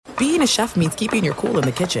being a chef means keeping your cool in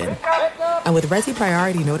the kitchen. And with Resi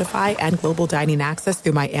Priority Notify and Global Dining Access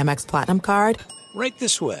through my Amex Platinum card, right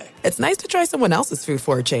this way. It's nice to try someone else's food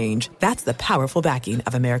for a change. That's the powerful backing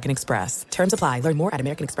of American Express. Terms apply. Learn more at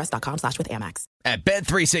americanexpress.com/withAmex. At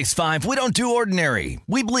Bet365, we don't do ordinary.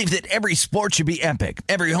 We believe that every sport should be epic.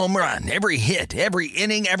 Every home run, every hit, every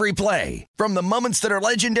inning, every play. From the moments that are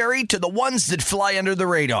legendary to the ones that fly under the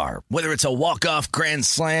radar. Whether it's a walk-off grand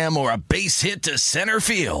slam or a base hit to center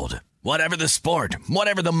field. Whatever the sport,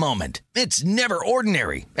 whatever the moment, it's never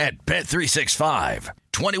ordinary at Bet365.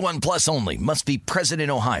 21 plus only. Must be present in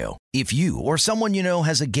Ohio. If you or someone you know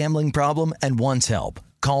has a gambling problem and wants help,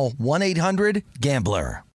 call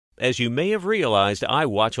 1-800-GAMBLER. As you may have realized, I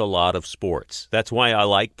watch a lot of sports. That's why I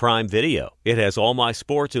like Prime Video. It has all my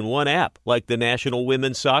sports in one app, like the National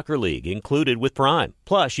Women's Soccer League, included with Prime.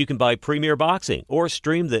 Plus, you can buy Premier Boxing or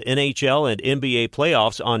stream the NHL and NBA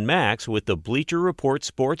playoffs on Max with the Bleacher Report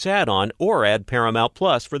Sports add-on, or add Paramount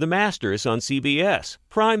Plus for the Masters on CBS.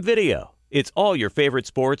 Prime Video. It's all your favorite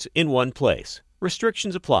sports in one place.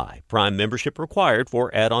 Restrictions apply. Prime membership required for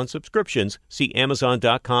add-on subscriptions. See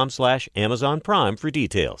Amazon.com/Amazon Prime for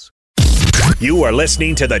details. You are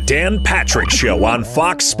listening to the Dan Patrick Show on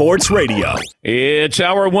Fox Sports Radio. It's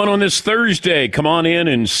hour one on this Thursday. Come on in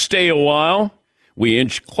and stay a while. We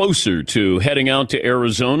inch closer to heading out to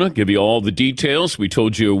Arizona. Give you all the details. We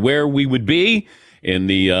told you where we would be in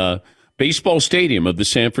the baseball stadium of the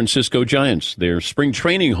San Francisco Giants. Their spring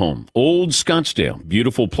training home, Old Scottsdale.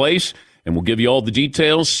 Beautiful place. And we'll give you all the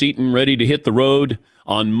details. Seton ready to hit the road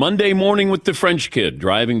on Monday morning with the French kid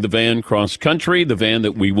driving the van cross country, the van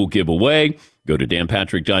that we will give away. Go to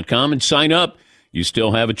danpatrick.com and sign up. You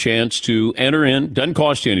still have a chance to enter in. Doesn't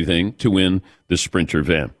cost you anything to win the Sprinter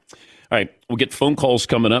van. All right, we'll get phone calls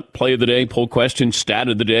coming up. Play of the day, poll question, stat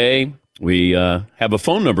of the day. We have a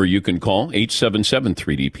phone number you can call,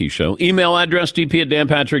 877-3DP-SHOW. Email address,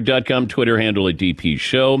 dp@danpatrick.com. Twitter handle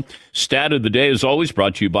 @DP-SHOW. Stat of the day is always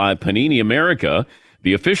brought to you by Panini America,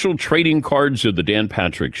 the official trading cards of the Dan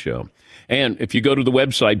Patrick Show. And if you go to the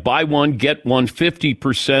website, buy one, get one,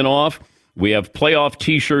 50% off. We have playoff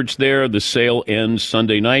T-shirts there. The sale ends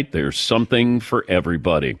Sunday night. There's something for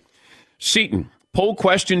everybody. Seton, poll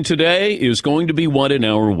question today is going to be what in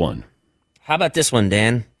hour one? How about this one,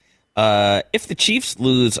 Dan? If the Chiefs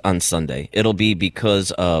lose on Sunday, it'll be because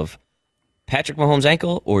of Patrick Mahomes'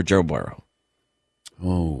 ankle or Joe Burrow.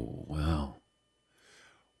 Oh, wow.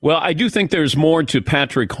 Well, I do think there's more to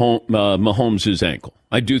Patrick Mahomes' ankle.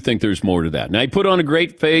 I do think there's more to that. Now, he put on a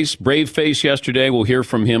great face, brave face yesterday. We'll hear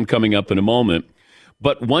from him coming up in a moment.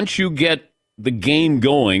 But once you get the game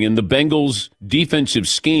going, and the Bengals' defensive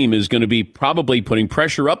scheme is going to be probably putting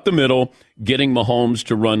pressure up the middle, getting Mahomes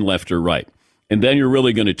to run left or right. And then you're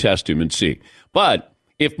really going to test him and see. But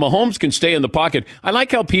if Mahomes can stay in the pocket, I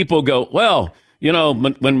like how people go, well, you know,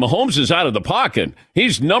 when Mahomes is out of the pocket,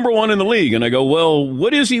 he's number one in the league. And I go, well,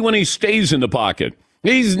 what is he when he stays in the pocket?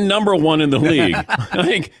 He's number one in the league.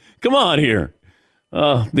 Like, come on here.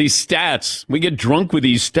 These stats, we get drunk with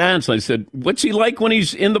these stats. I said, what's he like when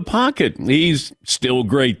he's in the pocket? He's still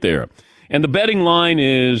great there. And the betting line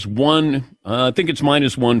is I think it's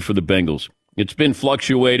 -1 for the Bengals. It's been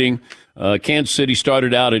fluctuating. Kansas City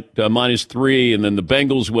started out at -3, and then the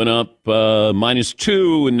Bengals went up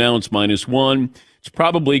 -2, and now it's -1. It's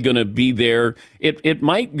probably going to be there. It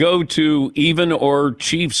might go to even or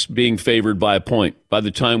Chiefs being favored by a point by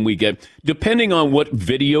the time we get, depending on what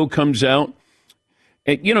video comes out.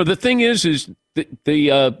 And, you know, the thing is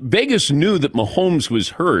the Vegas knew that Mahomes was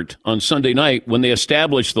hurt on Sunday night when they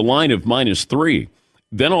established the line of -3.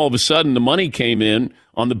 Then all of a sudden the money came in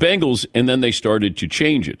on the Bengals, and then they started to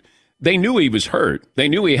change it. They knew he was hurt. They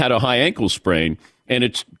knew he had a high ankle sprain, and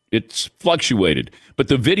it's fluctuated. But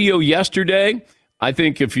the video yesterday, I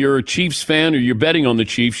think if you're a Chiefs fan or you're betting on the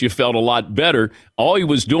Chiefs, you felt a lot better. All he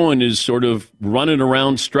was doing is sort of running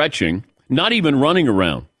around, stretching, not even running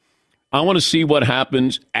around. I want to see what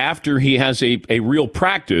happens after he has a real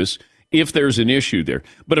practice if there's an issue there.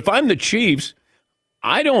 But if I'm the Chiefs,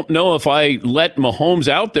 I don't know if I let Mahomes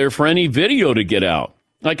out there for any video to get out.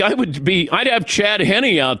 Like I'd have Chad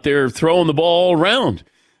Henne out there throwing the ball around,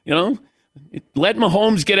 you know. Let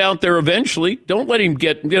Mahomes get out there eventually. Don't let him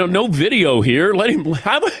get, no video here.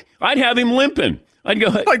 I'd have him limping. I'd go,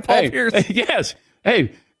 like Paul Pierce. Yes.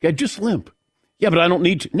 Hey, just limp. Yeah, but I don't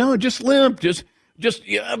need to. No, just limp. Just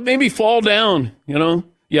maybe fall down,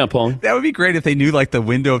 Yeah, Paul. That would be great if they knew like the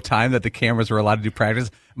window of time that the cameras were allowed to do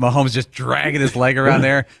practice. Mahomes just dragging his leg around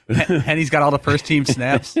there. Henny's got all the first team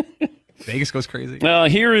snaps. Vegas goes crazy.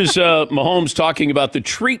 Here is Mahomes talking about the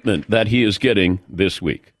treatment that he is getting this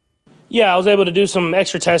week. Yeah, I was able to do some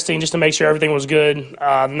extra testing just to make sure everything was good,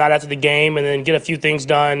 not after the game, and then get a few things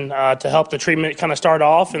done to help the treatment kind of start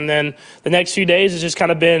off. And then the next few days has just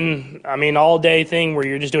kind of been, all-day thing where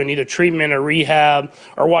you're just doing either treatment or rehab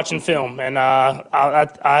or watching film. And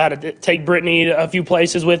I had to take Brittany a few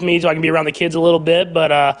places with me so I can be around the kids a little bit.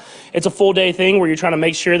 But it's a full-day thing where you're trying to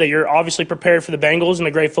make sure that you're obviously prepared for the Bengals and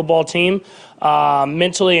a great football team,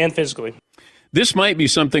 mentally and physically. This might be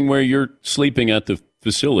something where you're sleeping at the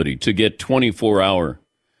facility to get 24-hour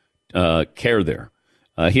care there.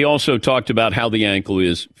 He also talked about how the ankle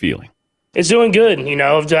is feeling. It's doing good.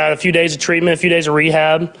 I've had a few days of treatment, a few days of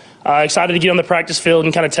rehab. Excited to get on the practice field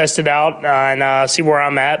and kind of test it out and see where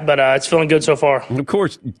I'm at, but it's feeling good so far. And of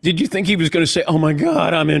course, did you think he was going to say, oh, my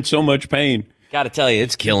God, I'm in so much pain? Got to tell you,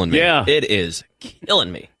 it's killing me. Yeah. It is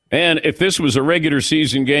killing me. And if this was a regular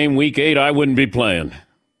season game, Week 8, I wouldn't be playing.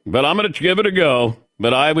 But I'm going to give it a go.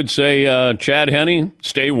 But I would say, Chad Henne,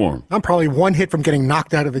 stay warm. I'm probably one hit from getting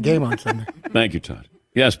knocked out of the game on Sunday. Thank you, Todd.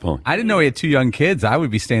 Yes, Paul. I didn't know he had 2 young kids. I would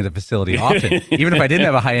be staying at the facility often. Even if I didn't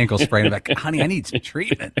have a high ankle sprain, I'm like, honey, I need some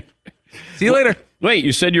treatment. See you later. Wait,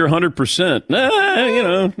 you said you're 100%.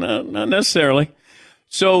 No, not necessarily.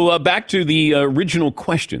 So back to the original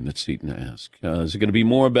question that Seton asked. Is it going to be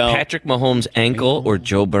more about Patrick Mahomes' ankle or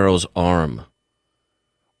Joe Burrow's arm?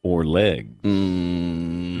 Or leg?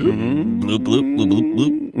 Bloop, bloop, bloop, bloop,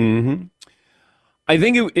 bloop. Mm-hmm. I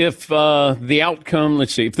think if the outcome,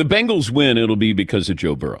 let's see, if the Bengals win, it'll be because of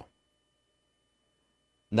Joe Burrow.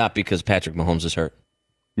 Not because Patrick Mahomes is hurt.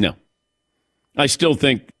 No. I still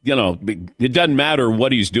think, it doesn't matter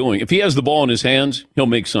what he's doing. If he has the ball in his hands, he'll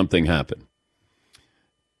make something happen.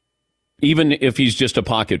 Even if he's just a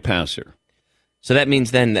pocket passer. So that means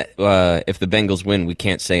then that if the Bengals win, we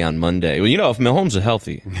can't say on Monday, well, if Mahomes is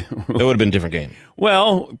healthy, it would have been a different game.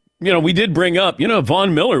 Well, we did bring up,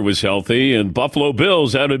 Von Miller was healthy and Buffalo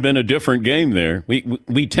Bills, that would have been a different game there.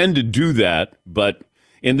 We tend to do that, but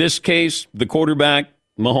in this case, the quarterback,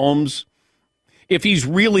 Mahomes, if he's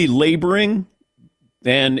really laboring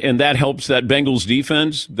and that helps that Bengals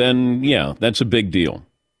defense, then, yeah, that's a big deal.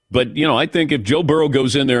 But, I think if Joe Burrow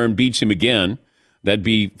goes in there and beats him again, that'd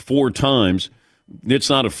be 4 times. It's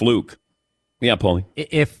not a fluke. Yeah, Paulie.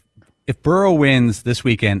 If Burrow wins this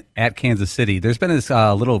weekend at Kansas City, there's been this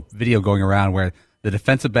little video going around where the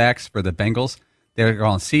defensive backs for the Bengals, they're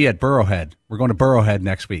going, see you at Burrowhead. We're going to Burrowhead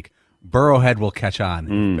next week. Burrowhead will catch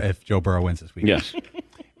on if Joe Burrow wins this weekend. Yes.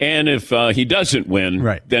 And if he doesn't win,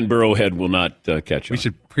 then Burrowhead will not catch on. We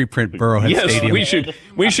should pre-print Burrowhead Stadium.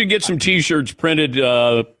 We should get some T-shirts printed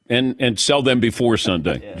and sell them before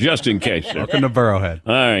Sunday, just in case. Welcome to Burrowhead.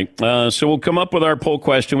 All right, so we'll come up with our poll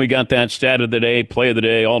question. We got that stat of the day, play of the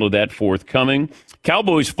day, all of that forthcoming.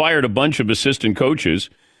 Cowboys fired a bunch of assistant coaches.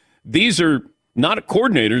 These are not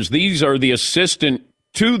coordinators. These are the assistant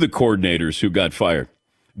to the coordinators who got fired.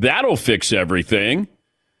 That'll fix everything.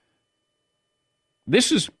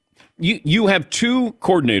 This is you have 2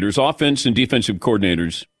 coordinators, offense and defensive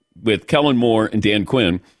coordinators, with Kellen Moore and Dan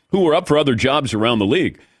Quinn, who are up for other jobs around the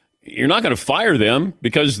league. You're not going to fire them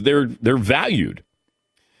because they're valued.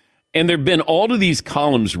 And there have been all of these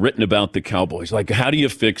columns written about the Cowboys, like, how do you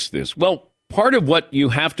fix this? Well, part of what you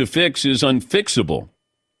have to fix is unfixable.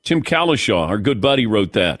 Tim Calishaw, our good buddy,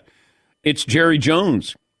 wrote that. It's Jerry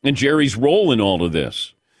Jones and Jerry's role in all of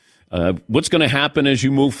this. What's going to happen as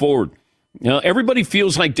you move forward? Now, everybody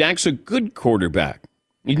feels like Dak's a good quarterback.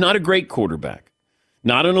 He's not a great quarterback,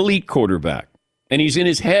 not an elite quarterback. And he's in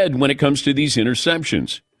his head when it comes to these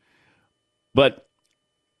interceptions. But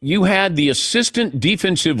you had the assistant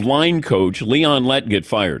defensive line coach, Leon Lett, get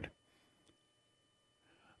fired.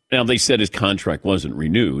 Now, they said his contract wasn't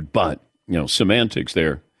renewed, but, semantics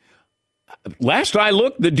there. Last I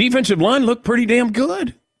looked, the defensive line looked pretty damn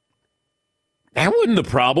good. That wasn't the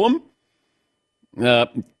problem.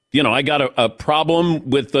 I got a problem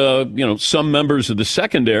with, some members of the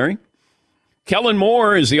secondary. Kellen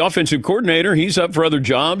Moore is the offensive coordinator. He's up for other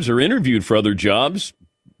jobs or interviewed for other jobs.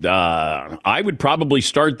 I would probably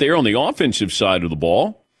start there on the offensive side of the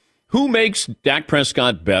ball. Who makes Dak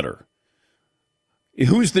Prescott better?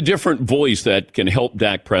 Who's the different voice that can help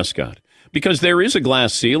Dak Prescott? Because there is a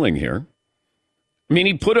glass ceiling here. I mean,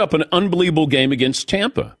 he put up an unbelievable game against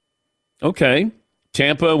Tampa. Okay.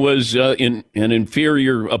 Tampa was an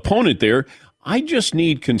inferior opponent there. I just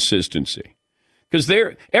need consistency. Because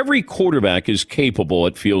every quarterback is capable,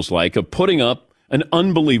 it feels like, of putting up an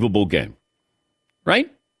unbelievable game.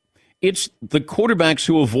 Right? It's the quarterbacks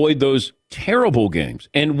who avoid those terrible games.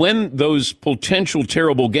 And when those potential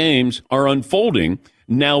terrible games are unfolding,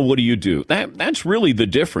 now what do you do? That's really the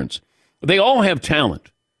difference. They all have talent.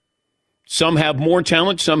 Some have more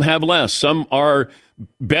talent, some have less. Some are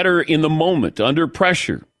better in the moment, under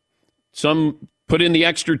pressure. Some put in the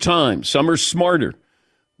extra time. Some are smarter.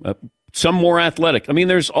 Some more athletic. I mean,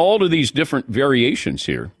 there's all of these different variations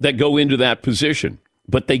here that go into that position.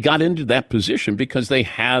 But they got into that position because they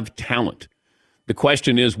have talent. The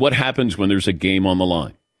question is, what happens when there's a game on the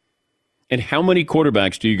line? And how many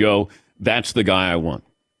quarterbacks do you go, that's the guy I want?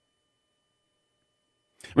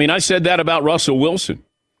 I mean, I said that about Russell Wilson.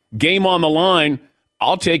 Game on the line,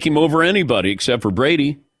 I'll take him over anybody except for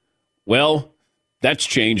Brady. Well, that's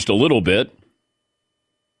changed a little bit.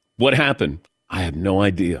 What happened? I have no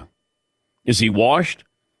idea. Is he washed?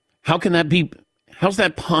 How can that be? How's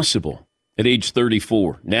that possible at age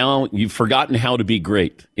 34? Now you've forgotten how to be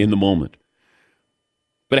great in the moment.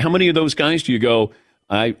 But how many of those guys do you go,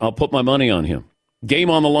 I'll put my money on him? Game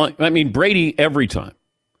on the line. I mean, Brady every time.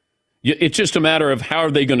 It's just a matter of how are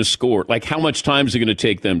they going to score? Like, how much time is it going to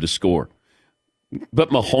take them to score? But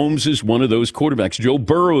Mahomes is one of those quarterbacks. Joe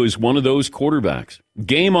Burrow is one of those quarterbacks.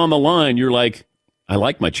 Game on the line, you're like, I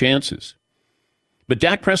like my chances. But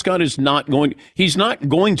Dak Prescott is not going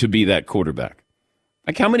to be that quarterback.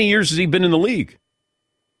 Like, how many years has he been in the league?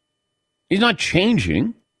 He's not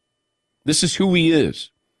changing. This is who he is.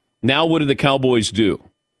 Now what do the Cowboys do?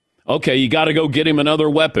 Okay, you got to go get him another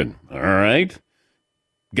weapon. All right.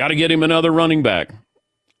 Got to get him another running back.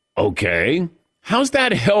 Okay. How's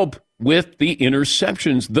that help with the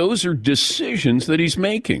interceptions? Those are decisions that he's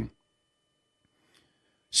making.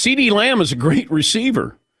 CeeDee Lamb is a great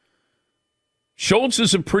receiver. Schultz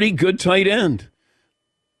is a pretty good tight end.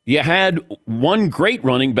 You had one great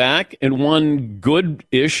running back and one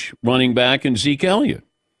good-ish running back in Zeke Elliott.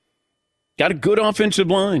 Got a good offensive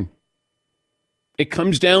line. It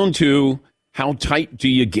comes down to how tight do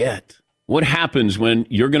you get? What happens when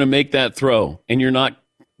you're going to make that throw and you're not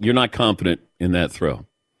confident in that throw?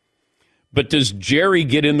 But does Jerry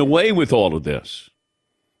get in the way with all of this?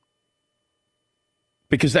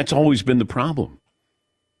 Because that's always been the problem.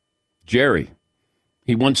 Jerry,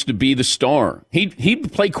 he wants to be the star.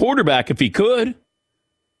 He'd play quarterback if he could.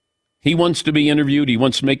 He wants to be interviewed. He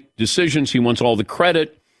wants to make decisions. He wants all the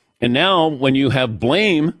credit. And now when you have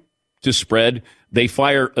blame to spread, they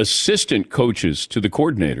fire assistant coaches to the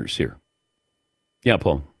coordinators here. Yeah,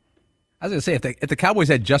 Paul. I was going to say, if the Cowboys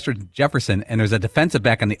had Justin Jefferson and there's a defensive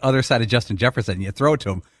back on the other side of Justin Jefferson and you throw it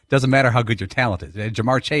to him, doesn't matter how good your talent is.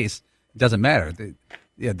 Jamar Chase, doesn't matter.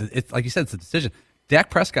 It's like you said, it's a decision.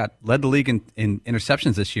 Dak Prescott led the league in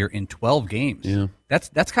interceptions this year in 12 games. Yeah.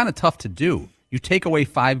 That's kind of tough to do. You take away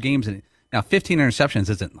 5 games. Now, 15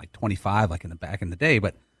 interceptions isn't like 25 like back in the day,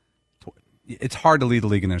 but it's hard to lead the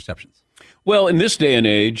league in interceptions. Well, in this day and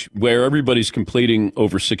age where everybody's completing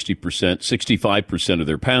over 60%, 65% of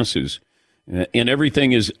their passes, and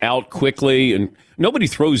everything is out quickly and nobody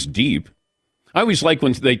throws deep. I always like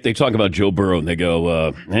when they talk about Joe Burrow and they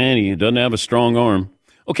go, man, he doesn't have a strong arm.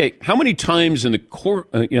 Okay, how many times in the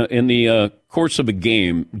course of a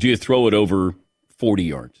game do you throw it over 40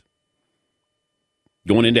 yards?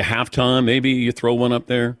 Going into halftime, maybe you throw one up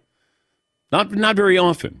there? Not very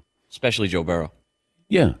often. Especially Joe Burrow.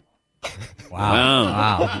 Yeah.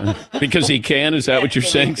 Wow. Because he can? Is that what you're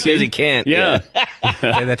saying? Because he can't. Yeah.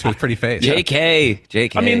 Say that to his pretty face.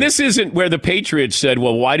 JK. I mean, this isn't where the Patriots said,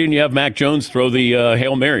 well, why didn't you have Mac Jones throw the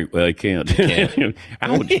Hail Mary? Well, I can't.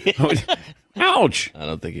 Ouch. Ouch. I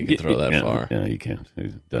don't think he can throw that far. Yeah, he can't.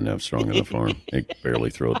 He doesn't have strong enough arm. He can barely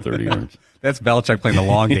throw it 30 yards. That's Belichick playing the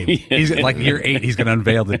long game. He's like year 8, he's going to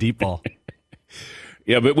unveil the deep ball.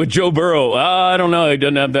 Yeah, but with Joe Burrow, I don't know. He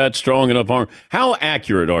doesn't have that strong enough arm. How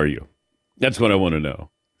accurate are you? That's what I want to know.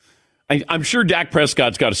 I'm sure Dak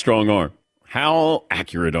Prescott's got a strong arm. How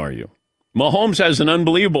accurate are you? Mahomes has an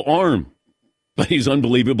unbelievable arm, but he's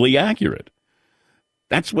unbelievably accurate.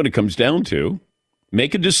 That's what it comes down to.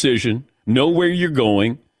 Make a decision, know where you're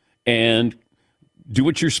going, and do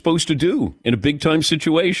what you're supposed to do in a big-time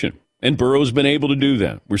situation. And Burrow's been able to do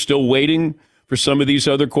that. We're still waiting for some of these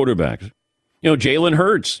other quarterbacks. You know, Jalen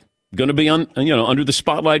Hurts going to be under the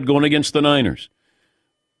spotlight going against the Niners.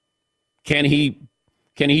 Can he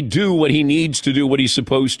do what he needs to do, what he's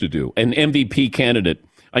supposed to do? An MVP candidate.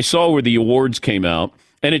 I saw where the awards came out,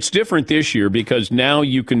 and it's different this year because now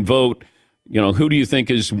you can vote, who do you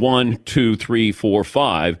think is 1, 2, 3, 4,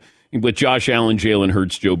 5? With Josh Allen, Jalen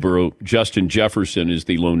Hurts, Joe Burrow, Justin Jefferson is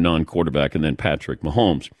the lone non-quarterback, and then Patrick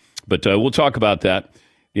Mahomes. But we'll talk about that.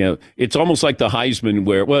 It's almost like the Heisman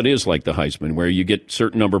it is like the Heisman where you get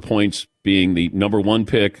certain number of points being the number 1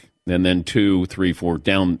 pick and then 2, 3, 4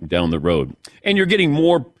 down the road. And you're getting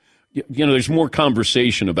more, there's more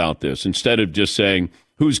conversation about this. Instead of just saying,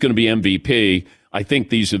 who's going to be MVP? I think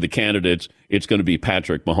these are the candidates. It's going to be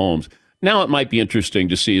Patrick Mahomes. Now it might be interesting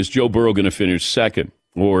to see, is Joe Burrow going to finish second?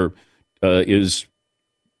 Or is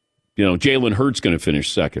Jalen Hurts going to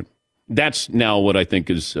finish second? That's now what I think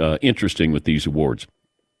is interesting with these awards.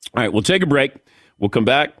 All right, we'll take a break. We'll come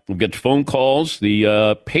back. We'll get to phone calls.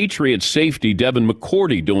 The Patriots safety, Devin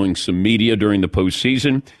McCourty, doing some media during the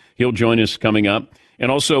postseason. He'll join us coming up.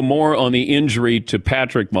 And also more on the injury to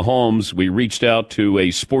Patrick Mahomes. We reached out to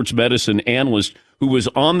a sports medicine analyst who was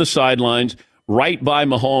on the sidelines right by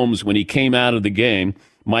Mahomes when he came out of the game.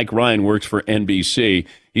 Mike Ryan works for NBC.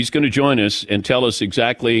 He's going to join us and tell us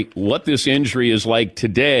exactly what this injury is like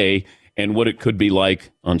today and what it could be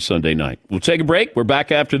like on Sunday night. We'll take a break. We're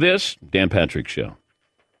back after this. Dan Patrick Show.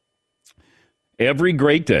 Every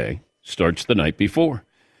great day starts the night before.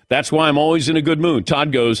 That's why I'm always in a good mood.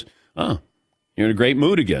 Todd goes, "Oh, you're in a great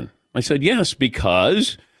mood again." I said, "Yes,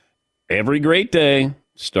 because every great day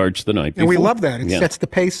starts the night before." And we love that. It sets the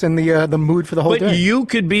pace and the mood for the whole day. But you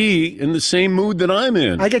could be in the same mood that I'm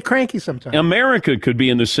in. I get cranky sometimes. America could be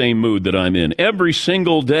in the same mood that I'm in every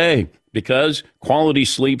single day because quality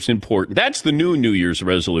sleep's important. That's the new New Year's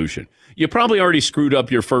resolution. You probably already screwed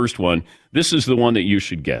up your first one. This is the one that you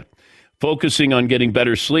should get. Focusing on getting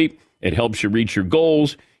better sleep, it helps you reach your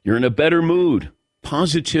goals. You're in a better mood.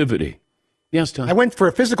 Positivity. Yes, Tom. I went for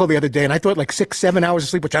a physical the other day, and I thought like 6-7 hours of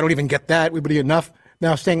sleep, which I don't even get that, would be enough.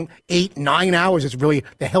 Now staying 8-9 hours is really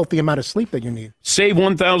the healthy amount of sleep that you need. Save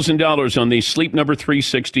 $1,000 on the Sleep Number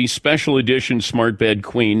 360 Special Edition Smart Bed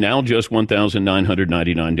Queen, now just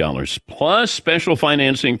 $1,999. Plus special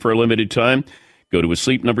financing for a limited time. Go to a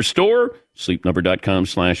Sleep Number store,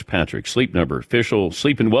 sleepnumber.com/Patrick. Sleep Number, official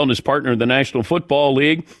sleep and wellness partner of the National Football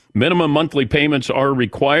League. Minimum monthly payments are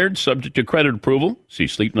required, subject to credit approval. See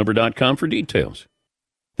sleepnumber.com for details.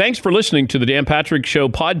 Thanks for listening to the Dan Patrick Show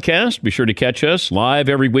podcast. Be sure to catch us live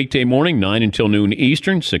every weekday morning, 9 until noon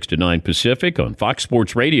Eastern, 6 to 9 Pacific on Fox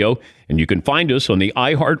Sports Radio. And you can find us on the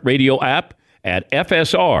iHeartRadio app at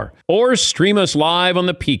FSR or stream us live on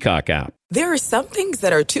the Peacock app. There are some things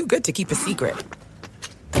that are too good to keep a secret.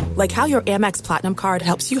 Like how your Amex Platinum card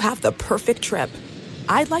helps you have the perfect trip.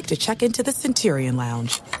 I'd like to check into the Centurion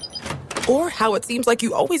Lounge. Or how it seems like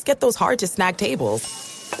you always get those hard-to-snag tables.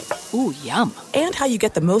 Ooh, yum. And how you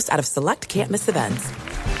get the most out of select can't-miss events.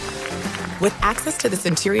 With access to the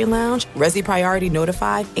Centurion Lounge, Resi Priority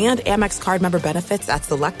Notified, and Amex card member benefits at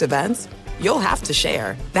select events, you'll have to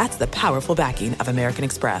share. That's the powerful backing of American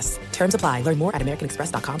Express. Terms apply. Learn more at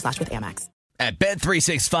americanexpress.com/withAmex. At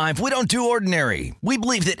Bet365, we don't do ordinary. We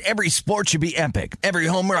believe that every sport should be epic. Every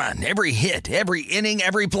home run, every hit, every inning,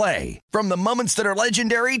 every play. From the moments that are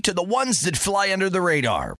legendary to the ones that fly under the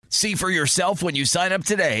radar. See for yourself when you sign up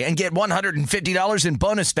today and get $150 in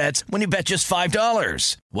bonus bets when you bet just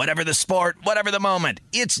 $5. Whatever the sport, whatever the moment,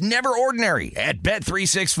 it's never ordinary at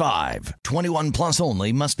Bet365. 21 plus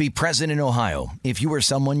only. Must be present in Ohio. If you or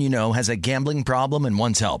someone you know has a gambling problem and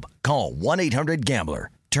wants help, call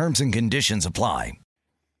 1-800-GAMBLER. Terms and conditions apply.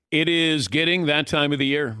 It is getting that time of the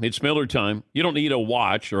year. It's Miller time. You don't need a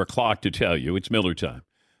watch or a clock to tell you. It's Miller time.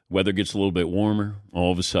 Weather gets a little bit warmer. All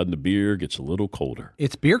of a sudden, the beer gets a little colder.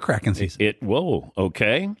 It's beer cracking season. Whoa,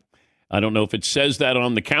 okay. I don't know if it says that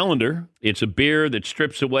on the calendar. It's a beer that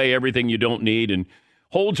strips away everything you don't need and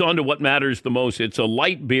holds on to what matters the most. It's a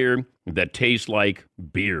light beer that tastes like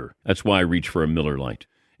beer. That's why I reach for a Miller Lite.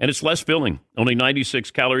 And it's less filling, only 96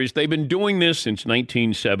 calories. They've been doing this since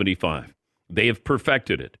 1975. They have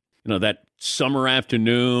perfected it. You know, that summer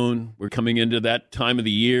afternoon, we're coming into that time of the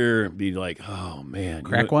year, be like, oh, man.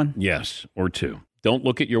 Crack one? Yes, or two. Don't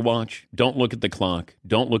look at your watch. Don't look at the clock.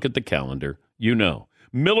 Don't look at the calendar. You know.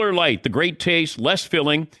 Miller Lite, the great taste, less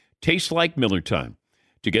filling, tastes like Miller time.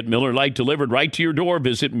 To get Miller Lite delivered right to your door,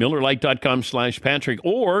 visit MillerLite.com/Patrick,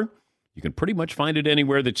 or you can pretty much find it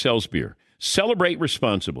anywhere that sells beer. Celebrate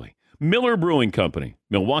responsibly. Miller Brewing Company,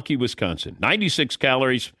 Milwaukee, Wisconsin. 96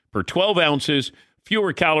 calories per 12 ounces,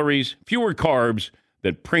 fewer calories, fewer carbs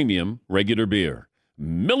than premium regular beer.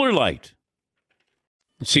 Miller Lite.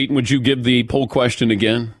 Seton, would you give the poll question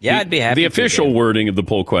again? Yeah, I'd be happy to. The official wording of the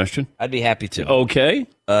poll question. I'd be happy to. Okay.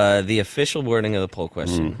 The official wording of the poll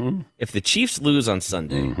question. Mm-hmm. If the Chiefs lose on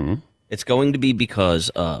Sunday, it's going to be because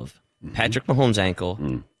of Patrick Mahomes'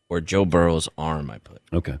 ankle or Joe Burrow's arm, I put.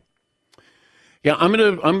 Okay. Yeah, I'm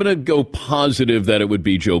gonna go positive that it would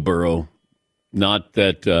be Joe Burrow, not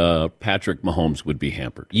that Patrick Mahomes would be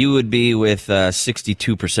hampered. You would be with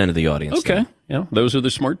 62% of the audience. Okay, then. yeah, those are the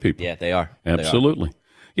smart people. Yeah, they are. Absolutely. They are.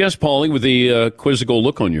 Yes, Paulie, with the quizzical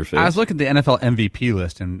look on your face. I was looking at the NFL MVP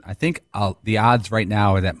list, and I think the odds right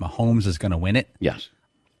now are that Mahomes is going to win it. Yes.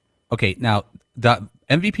 Okay, now the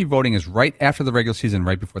MVP voting is right after the regular season,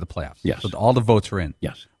 right before the playoffs. Yes. So all the votes are in.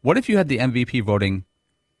 Yes. What if you had the MVP voting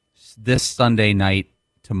this Sunday night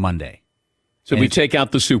to Monday. So we take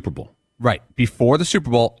out the Super Bowl. Right. Before the Super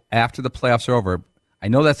Bowl, after the playoffs are over. I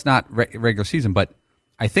know that's not regular season, but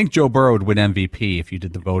I think Joe Burrow would win MVP if you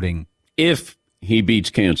did the voting. If he beats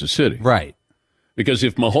Kansas City. Right. Because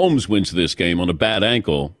if Mahomes wins this game on a bad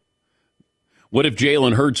ankle, what if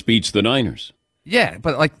Jalen Hurts beats the Niners? Yeah,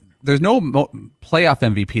 but like there's no playoff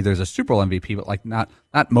MVP. There's a Super Bowl MVP, but like not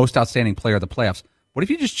most outstanding player of the playoffs. What if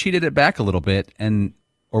you just cheated it back a little bit,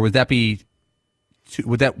 or would that weight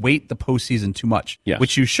the postseason too much? Yes.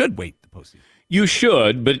 Which you should weight the postseason. You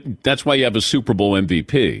should, but that's why you have a Super Bowl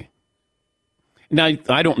MVP. Now,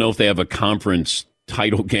 I don't know if they have a conference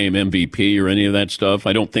title game MVP or any of that stuff.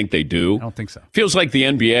 I don't think they do. I don't think so. Feels like the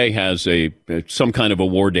NBA has some kind of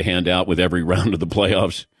award to hand out with every round of the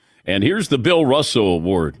playoffs. And here's the Bill Russell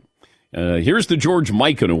Award. Here's the George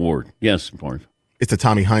Mikan Award. Yes, Marv. It's the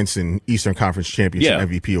Tommy Heinsohn Eastern Conference Championship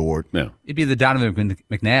MVP Award. Yeah. It'd be the Donovan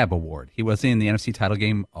McNabb Award. He was in the NFC title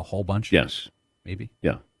game a whole bunch. Yes. Maybe.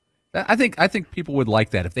 Yeah. I think people would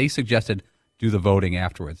like that if they suggested do the voting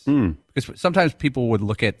afterwards. Because sometimes people would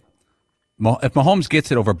look at if Mahomes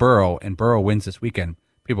gets it over Burrow and Burrow wins this weekend,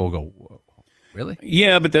 people will go, whoa, really?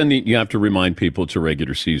 Yeah, but then you have to remind people it's a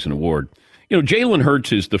regular season award. You know, Jalen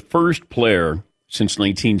Hurts is the first player since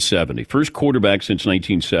 1970, first quarterback since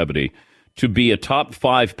 1970 to be a top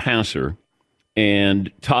 5 passer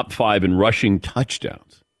and top 5 in rushing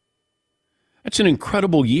touchdowns. That's an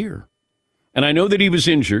incredible year. And I know that he was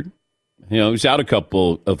injured. You know, he was out a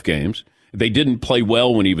couple of games. They didn't play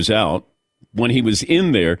well when he was out. When he was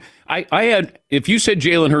in there, if you said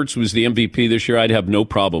Jalen Hurts was the MVP this year, I'd have no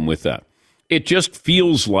problem with that. It just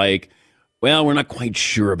feels like, well, we're not quite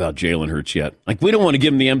sure about Jalen Hurts yet. Like, we don't want to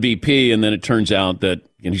give him the MVP, and then it turns out that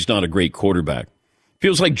he's not a great quarterback.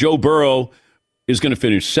 Feels like Joe Burrow is going to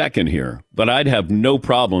finish second here, but I'd have no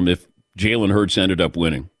problem if Jalen Hurts ended up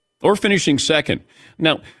winning or finishing second.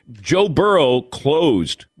 Now, Joe Burrow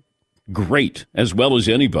closed great as well as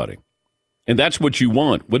anybody. And that's what you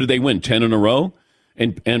want. What did they win, 10 in a row?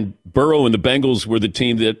 And Burrow and the Bengals were the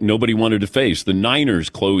team that nobody wanted to face. The Niners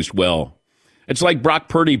closed well. It's like Brock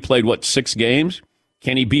Purdy played, 6 games?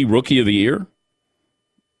 Can he be Rookie of the Year?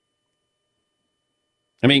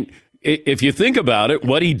 I mean, if you think about it,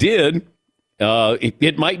 what he did,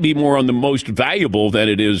 it might be more on the most valuable than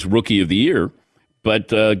it is Rookie of the Year. But,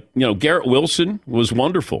 Garrett Wilson was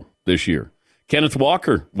wonderful this year. Kenneth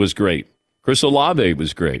Walker was great. Chris Olave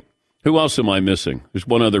was great. Who else am I missing? There's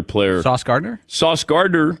one other player. Sauce Gardner? Sauce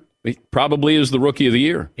Gardner probably is the Rookie of the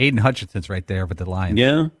Year. Aiden Hutchinson's right there with the Lions.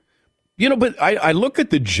 Yeah. But I look at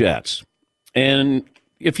the Jets, and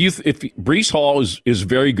if Breece Hall is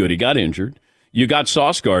very good. He got injured. You got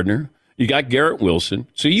Sauce Gardner. You got Garrett Wilson.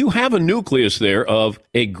 So you have a nucleus there of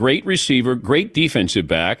a great receiver, great defensive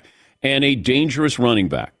back, and a dangerous running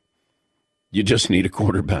back. You just need a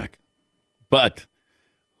quarterback. But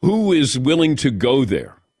who is willing to go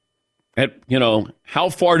there? How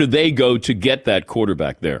far do they go to get that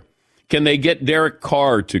quarterback there? Can they get Derek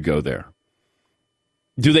Carr to go there?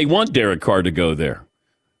 Do they want Derek Carr to go there?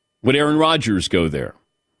 Would Aaron Rodgers go there?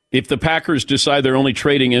 If the Packers decide they're only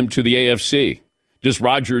trading him to the AFC, does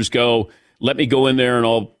Rodgers go, let me go in there and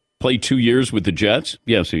I'll play 2 years with the Jets?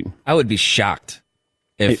 Yes. I would be shocked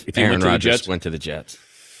if Aaron Rodgers went to the Jets.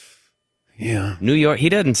 Yeah. New York, he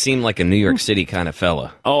doesn't seem like a New York City kind of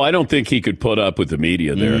fella. Oh, I don't think he could put up with the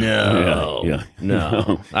media there.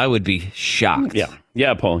 No. I would be shocked.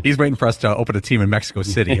 Yeah, Paul. He's waiting for us to open a team in Mexico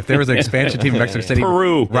City. If there was an expansion team in Mexico City,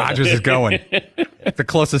 Peru. Rodgers is going. The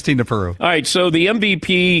closest team to Peru. All right, so the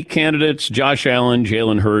MVP candidates, Josh Allen,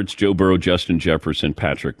 Jalen Hurts, Joe Burrow, Justin Jefferson,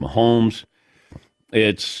 Patrick Mahomes.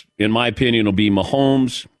 It's, in my opinion, it'll be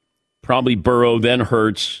Mahomes, probably Burrow, then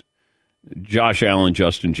Hurts, Josh Allen,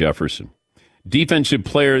 Justin Jefferson. Defensive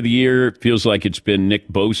Player of the Year, feels like it's been Nick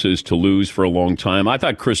Bosa's to lose for a long time. I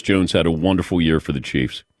thought Chris Jones had a wonderful year for the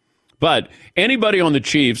Chiefs. But anybody on the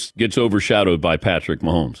Chiefs gets overshadowed by Patrick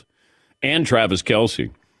Mahomes and Travis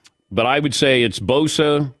Kelce. But I would say it's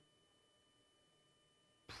Bosa,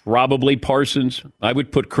 probably Parsons. I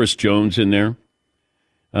would put Chris Jones in there.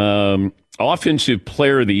 Offensive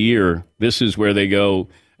Player of the Year, this is where they go,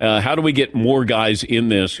 how do we get more guys in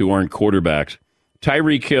this who aren't quarterbacks?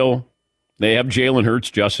 Tyreek Hill. They have Jalen Hurts,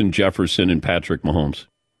 Justin Jefferson, and Patrick Mahomes.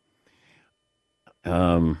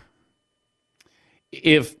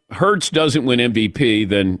 If Hurts doesn't win MVP,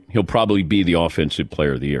 then he'll probably be the Offensive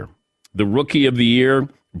Player of the Year. The Rookie of the Year,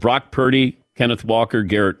 Brock Purdy, Kenneth Walker,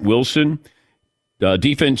 Garrett Wilson.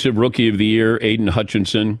 Defensive Rookie of the Year, Aiden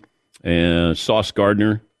Hutchinson, Sauce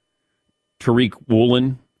Gardner, Tariq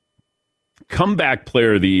Woolen. Comeback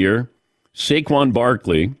Player of the Year, Saquon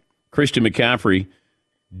Barkley, Christian McCaffrey,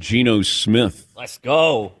 Geno Smith. Let's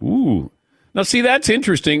go. Ooh. Now, see, that's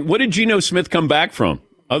interesting. What did Geno Smith come back from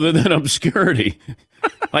other than obscurity?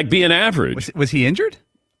 Like being average. Was he injured?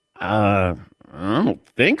 I don't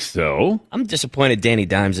think so. I'm disappointed Danny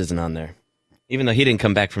Dimes isn't on there, even though he didn't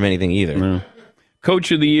come back from anything either. No.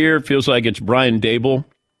 Coach of the year feels like it's Brian Dable,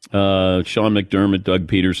 Sean McDermott, Doug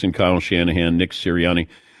Peterson, Kyle Shanahan, Nick Sirianni.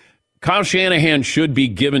 Kyle Shanahan should be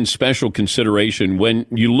given special consideration when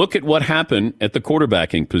you look at what happened at the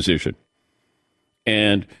quarterbacking position.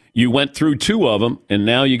 And you went through two of them, and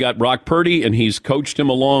now you got Brock Purdy, and he's coached him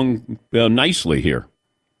along nicely here.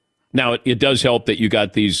 Now, it does help that you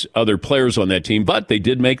got these other players on that team, but they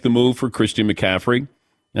did make the move for Christian McCaffrey,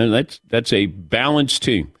 and that's a balanced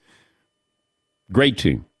team. Great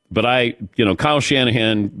team. But Kyle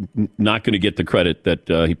Shanahan not going to get the credit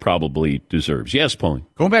that he probably deserves. Yes, Paulie.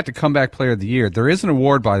 Going back to Comeback Player of the Year, there is an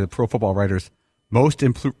award by the Pro Football Writers, Most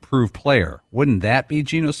Improved Player. Wouldn't that be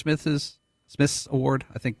Geno Smith's award?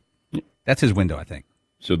 I think that's his window, I think.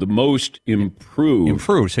 So the most improved.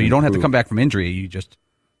 Improved. So you don't have to come back from injury. You just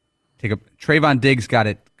take a. Trayvon Diggs got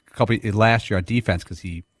it last year on defense because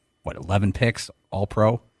 11 picks, all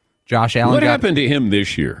pro. Josh Allen. What happened to him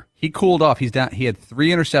this year? He cooled off. He's down. He had 3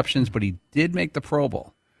 interceptions, but he did make the Pro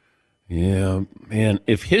Bowl. Yeah, man.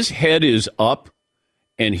 If his head is up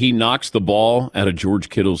and he knocks the ball out of George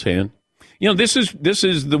Kittle's hand, this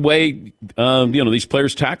is the way these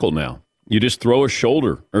players tackle now. You just throw a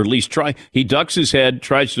shoulder, or at least try. He ducks his head,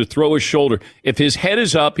 tries to throw his shoulder. If his head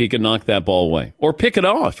is up, he can knock that ball away or pick it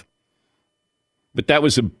off. But that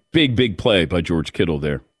was a big, big play by George Kittle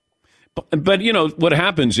there. But what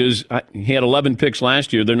happens is he had 11 picks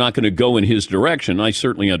last year. They're not going to go in his direction. I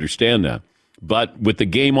certainly understand that. But with the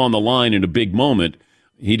game on the line in a big moment,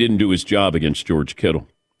 he didn't do his job against George Kittle.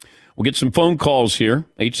 We'll get some phone calls here,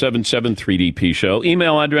 877-3DP-SHOW.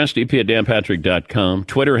 Email address, dp@danpatrick.com.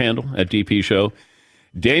 Twitter handle, @DP-SHOW.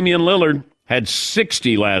 Damian Lillard had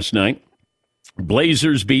 60 last night.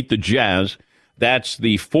 Blazers beat the Jazz. That's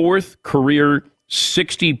the 4th career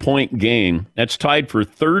 60-point game. That's tied for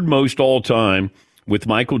 3rd most all-time with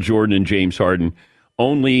Michael Jordan and James Harden.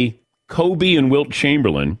 Only Kobe and Wilt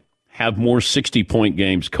Chamberlain have more 60-point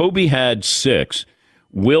games. Kobe had 6.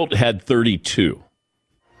 Wilt had 32.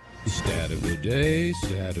 Stat of the day,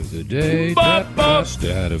 stat of the day,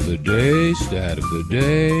 stat of the day, stat of the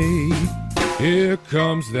day. Here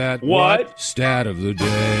comes that what? Stat of the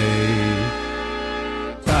day.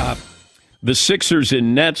 Top. The Sixers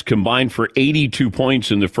and Nets combined for 82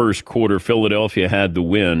 points in the first quarter. Philadelphia had the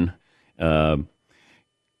win. It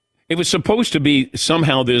was supposed to be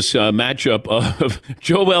somehow this matchup of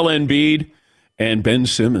Joel Embiid and Ben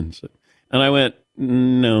Simmons. And I went,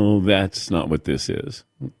 no, that's not what this is.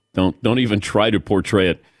 Don't even try to portray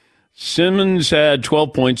it. Simmons had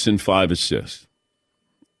 12 points and 5 assists.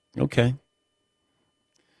 Okay.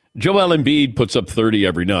 Joel Embiid puts up 30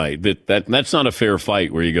 every night. That's not a fair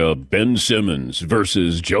fight where you go Ben Simmons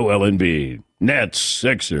versus Joel Embiid. Nets,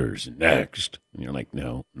 Sixers, next. And you're like,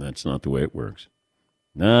 no, that's not the way it works.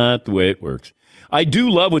 Not the way it works. I do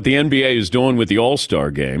love what the NBA is doing with the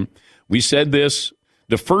All-Star game. We said this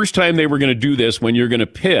the first time they were going to do this when you're going to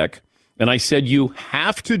pick, and I said you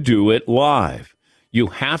have to do it live. You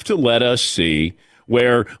have to let us see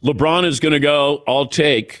where LeBron is going to go, I'll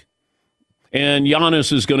take. And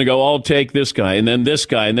Giannis is going to go, I'll take this guy, and then this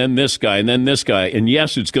guy, and then this guy, and then this guy. And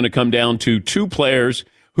yes, it's going to come down to 2 players.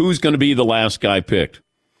 Who's going to be the last guy picked?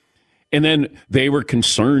 And then they were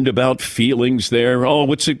concerned about feelings there. Oh,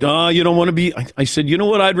 what's it? You don't want to be. I said, you know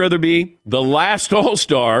what? I'd rather be the last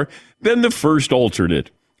All-Star than the first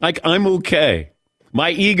alternate. Like, I'm okay.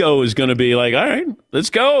 My ego is going to be like, all right, let's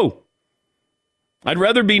go. I'd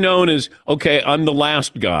rather be known as, okay, I'm the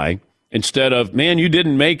last guy, instead of, man, you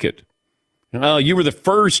didn't make it. You were the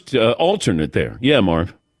first alternate there. Yeah,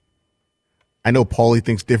 Marv. I know Paulie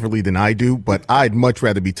thinks differently than I do, but I'd much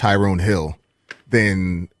rather be Tyrone Hill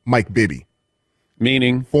than Mike Bibby.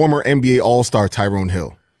 Meaning? Former NBA All-Star Tyrone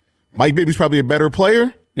Hill. Mike Bibby's probably a better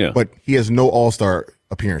player, but he has no All-Star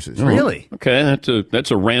appearances. Really? Okay,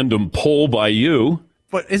 that's a random poll by you.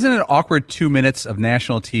 But isn't it an awkward 2 minutes of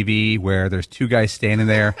national TV where there's 2 guys standing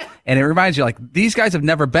there, and it reminds you, like, these guys have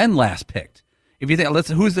never been last picked. If you think,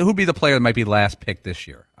 who'd be the player that might be last picked this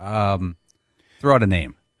year? Throw out a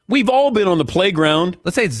name. We've all been on the playground.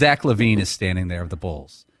 Let's say Zach LaVine is standing there of the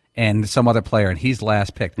Bulls, and some other player, and he's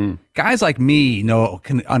last picked. Guys like me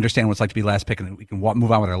can understand what it's like to be last picked, and we can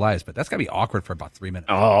move on with our lives. But that's got to be awkward for about 3 minutes.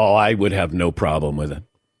 Oh, I would have no problem with it.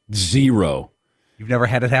 0. You've never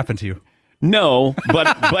had it happen to you? No,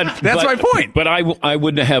 but That's my point. But I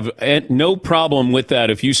would have no problem with that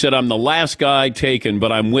if you said I'm the last guy taken,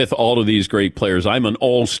 but I'm with all of these great players. I'm an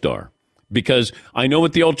all-star because I know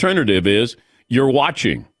what the alternative is. You're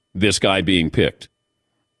watching this guy being picked.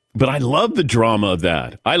 But I love the drama of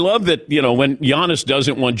that. I love that, when Giannis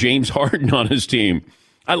doesn't want James Harden on his team.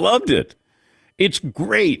 I loved it. It's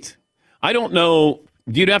great. I don't know.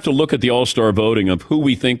 You'd have to look at the all-star voting of who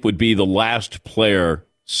we think would be the last player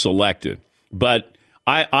selected. But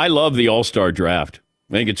I love the all-star draft.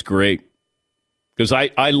 I think it's great because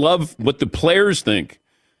I love what the players think.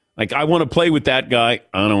 Like, I want to play with that guy.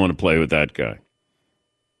 I don't want to play with that guy.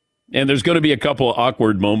 And there's going to be a couple of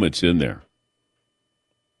awkward moments in there.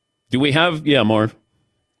 Do we have, Marv?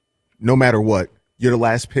 No matter what, you're the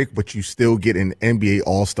last pick, but you still get an NBA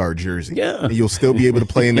All-Star jersey. Yeah. And you'll still be able to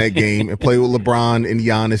play in that game and play with LeBron and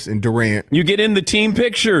Giannis and Durant. You get in the team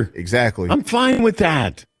picture. Exactly. I'm fine with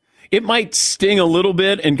that. It might sting a little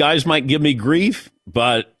bit and guys might give me grief,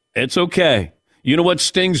 but it's okay. You know what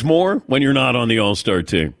stings more? When you're not on the All-Star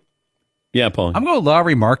team. Yeah, Paul. I'm going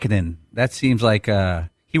Lauri Markkanen. That seems like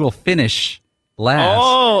he will finish last.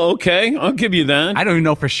 Oh, okay. I'll give you that. I don't even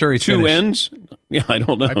know for sure he's Two finished. ends? Yeah, I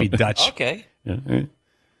don't know. Might be Dutch. Okay. Yeah, right.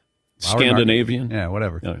 Scandinavian? Yeah,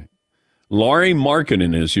 whatever. All right. Lauri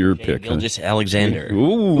Markkanen is your pick. Gilgeous Alexander.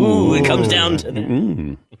 Ooh. It comes down to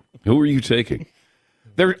that. Who are you taking?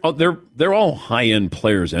 They're all high-end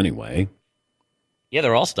players anyway. Yeah,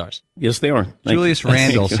 they're all stars. Yes, they are. Julius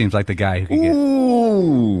Randle seems like the guy who can get.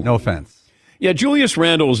 No offense. Yeah, Julius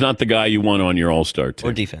Randle is not the guy you want on your all-star team.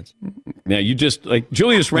 Or defense. Yeah, you just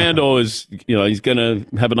Julius Randle is, he's going to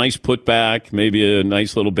have a nice putback, maybe a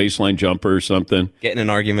nice little baseline jumper or something. Get in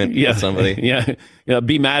an argument with somebody. Yeah,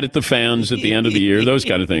 be mad at the fans at the end of the year, those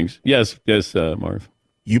kind of things. Yes, Marv.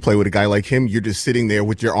 You play with a guy like him, you're just sitting there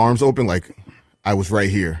with your arms open like, I was right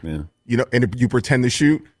here. Yeah. And if you pretend to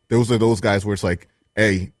shoot, those are those guys where it's like,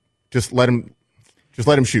 hey, just let him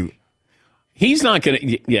shoot. He's not going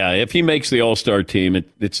to, if he makes the All-Star team,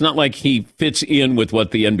 it's not like he fits in with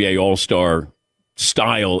what the NBA All-Star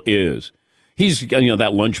style is. He's,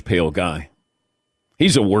 that lunch pail guy.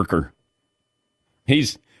 He's a worker.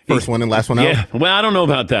 He's first one and last one out? Yeah, well, I don't know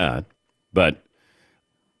about that, but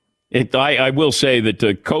I will say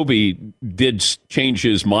that Kobe did change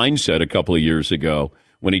his mindset a couple of years ago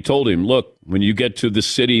when he told him, look, when you get to the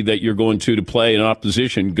city that you're going to play in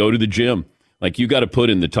opposition, go to the gym. Like, you got to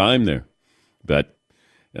put in the time there. But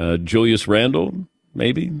Julius Randle,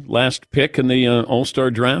 maybe last pick in the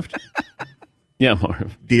All-Star draft. Yeah,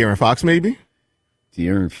 Marv. De'Aaron Fox, maybe.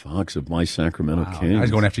 De'Aaron Fox of my Sacramento Kings. I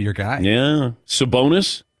was going after your guy. Yeah,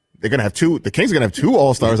 Sabonis. They're gonna have two. The Kings are gonna have two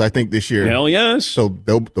All-Stars, I think, this year. Hell yes. So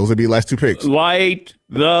those will be the last two picks. Light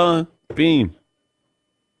the beam.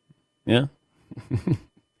 Yeah.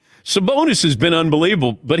 Sabonis has been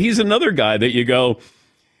unbelievable, but he's another guy that you go.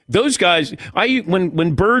 Those guys,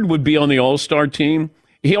 when Bird would be on the All-Star team,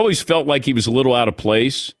 he always felt like he was a little out of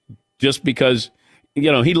place just because,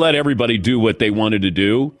 he let everybody do what they wanted to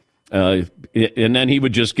do. And then he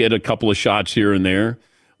would just get a couple of shots here and there.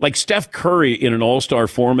 Like Steph Curry in an All-Star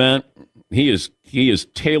format, he is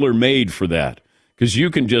tailor-made for that. Because you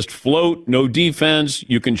can just float, no defense.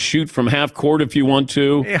 You can shoot from half court if you want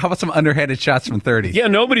to. Hey, how about some underhanded shots from 30? Yeah,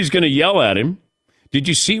 nobody's going to yell at him. Did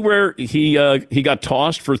you see where he got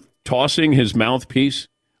tossed for tossing his mouthpiece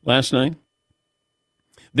last night?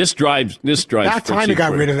 This drives. That time he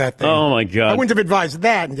got rid of that thing. Oh my God! I wouldn't have advised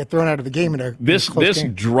that and get thrown out of the game in a this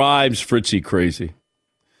game. drives Fritzy crazy.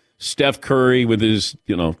 Steph Curry with his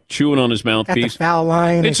chewing on his mouthpiece. At the foul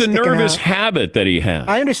line. It's a nervous habit that he has.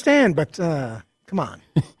 I understand, but come on,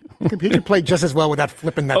 he could play just as well without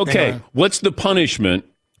flipping that thing. Okay, what's the punishment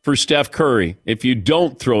for Steph Curry if you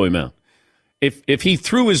don't throw him out? If he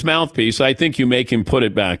threw his mouthpiece, I think you make him put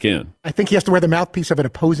it back in. I think he has to wear the mouthpiece of an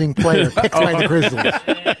opposing player picked by the Grizzlies.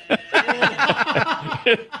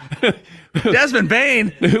 Desmond Bain.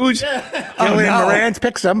 Who's Morant's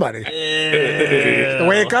pick somebody. The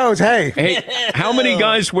way it goes, hey, how many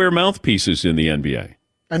guys wear mouthpieces in the NBA?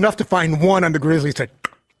 Enough to find one on the Grizzlies to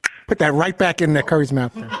put that right back in Curry's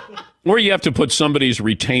mouth. Or you have to put somebody's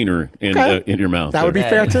retainer in your mouth. That would be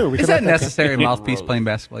fair, too. Is that necessary mouthpiece playing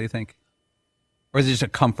basketball, you think? Or is it just a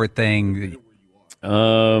comfort thing?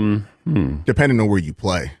 Depending on where you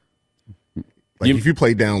play. Like if you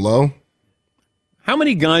play down low. How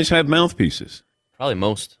many guys have mouthpieces? Probably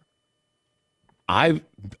most. I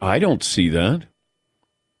don't see that.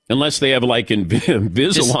 Unless they have like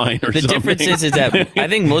Invisalign or something. The difference is that I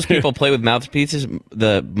think most people play with mouthpieces.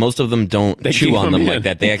 Most of them don't chew on them like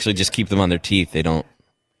that. They actually just keep them on their teeth. They don't.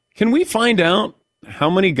 Can we find out how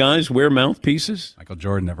many guys wear mouthpieces? Michael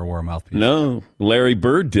Jordan never wore a mouthpiece. No. Larry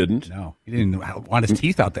Bird didn't. No. He didn't want his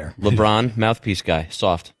teeth out there. LeBron, mouthpiece guy,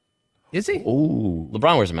 soft. Is he? Oh.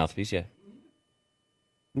 LeBron wears a mouthpiece, yeah.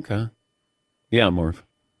 Okay. Yeah, Marv.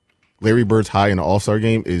 Larry Bird's high in the All-Star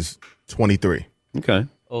game is 23. Okay.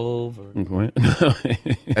 Over.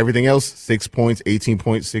 Everything else, 6 points, 18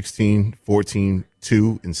 points, 16, 14,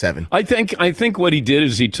 2, and 7. I think what he did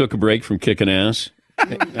is he took a break from kicking ass.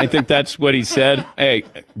 I think that's what he said. Hey,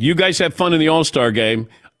 you guys have fun in the All-Star game.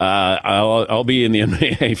 I'll be in the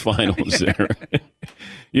NBA Finals there.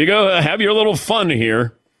 You go have your little fun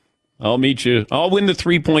here. I'll meet you. I'll win the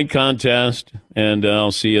 3-point contest, and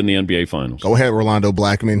I'll see you in the NBA Finals. Go ahead, Rolando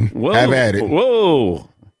Blackman. Whoa, have at it. Whoa.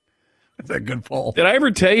 That's a good poll. Did I ever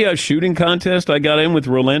tell you a shooting contest I got in with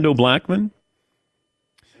Rolando Blackman?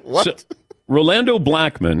 What? So, Rolando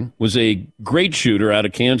Blackman was a great shooter out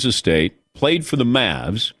of Kansas State, played for the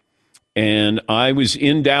Mavs, and I was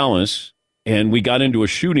in Dallas, and we got into a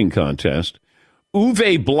shooting contest.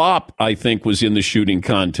 Uwe Blop, I think, was in the shooting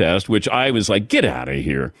contest, which I was like, get out of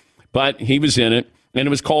here. But he was in it, and it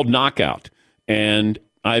was called Knockout. And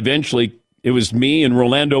it was me and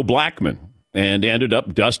Rolando Blackman, and ended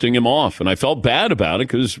up dusting him off. And I felt bad about it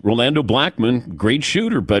because Rolando Blackman, great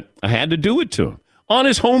shooter, but I had to do it to him on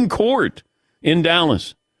his home court in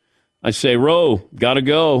Dallas. I say, Ro, got to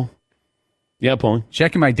go. Yeah, Paul.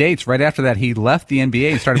 Checking my dates. Right after that, he left the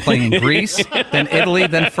NBA and started playing in Greece, then Italy,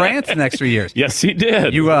 then France the next 3 years. Yes, he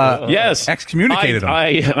did. You yes. excommunicated him.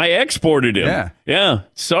 I exported him. Yeah.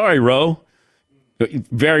 Sorry, Ro.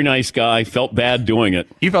 Very nice guy. Felt bad doing it.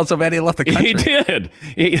 He felt so bad he left the country. He did.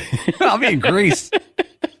 I'll be in Greece.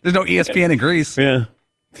 There's no ESPN in Greece. Yeah.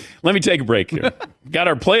 Let me take a break here. Got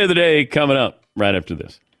our play of the day coming up right after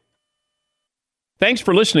this. Thanks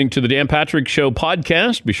for listening to the Dan Patrick Show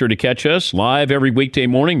podcast. Be sure to catch us live every weekday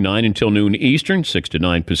morning, 9 until noon Eastern, 6 to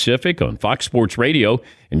 9 Pacific on Fox Sports Radio.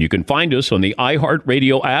 And you can find us on the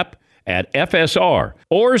iHeartRadio app at FSR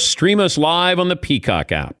or stream us live on the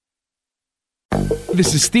Peacock app.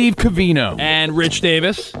 This is Steve Covino and Rich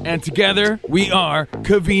Davis, and together we are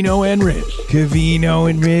Covino and Rich. Covino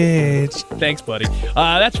and Rich. Thanks, buddy.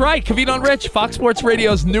 That's right, Covino and Rich, Fox Sports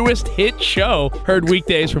Radio's newest hit show. Heard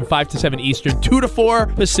weekdays from 5 to 7 Eastern, 2 to 4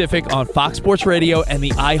 Pacific on Fox Sports Radio and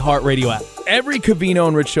the iHeartRadio app. Every Covino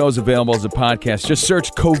and Rich show is available as a podcast. Just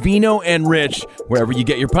search Covino and Rich wherever you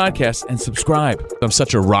get your podcasts and subscribe. I'm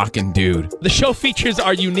such a rockin' dude. The show features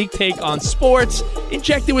our unique take on sports,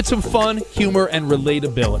 injected with some fun, humor, and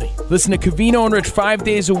relatability. Listen to Covino and Rich 5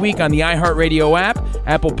 days a week on the iHeartRadio app,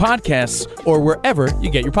 Apple Podcasts, or wherever you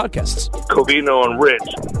get your podcasts. Covino and Rich,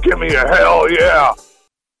 give me a hell yeah.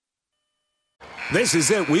 This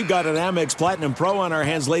is it. We've got an Amex Platinum Pro on our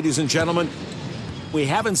hands, ladies and gentlemen. We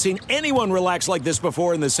haven't seen anyone relax like this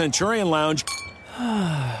before in the Centurion Lounge.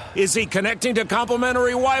 Is he connecting to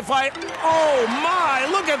complimentary Wi-Fi? Oh, my,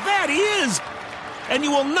 look at that, he is! And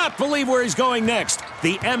you will not believe where he's going next.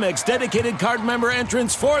 The Amex dedicated card member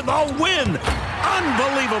entrance for the win.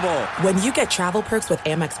 Unbelievable. When you get travel perks with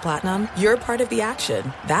Amex Platinum, you're part of the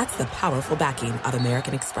action. That's the powerful backing of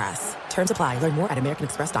American Express. Terms apply. Learn more at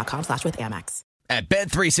americanexpress.com/withAmex. At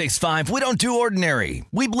Bet365, we don't do ordinary.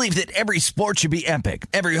 We believe that every sport should be epic.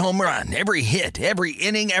 Every home run, every hit, every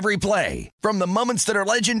inning, every play. From the moments that are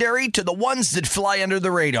legendary to the ones that fly under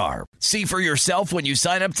the radar. See for yourself when you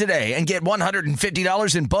sign up today and get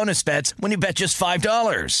 $150 in bonus bets when you bet just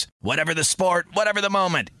 $5. Whatever the sport, whatever the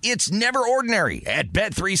moment, it's never ordinary at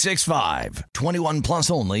Bet365. 21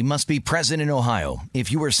 plus only. Must be present in Ohio.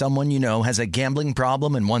 If you or someone you know has a gambling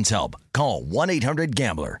problem and wants help, call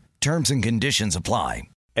 1-800-GAMBLER. Terms and conditions apply.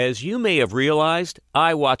 As you may have realized,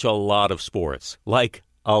 I watch a lot of sports. Like,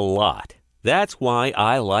 a lot. That's why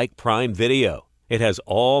I like Prime Video. It has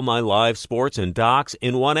all my live sports and docs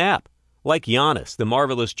in one app. Like Giannis, The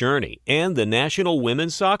Marvelous Journey, and the National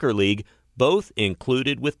Women's Soccer League, both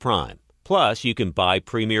included with Prime. Plus, you can buy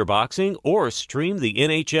Premier Boxing or stream the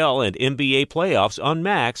NHL and NBA playoffs on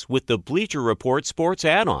Max with the Bleacher Report Sports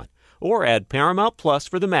add-on. Or add Paramount Plus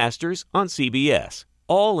for the Masters on CBS.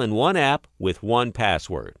 All in one app with one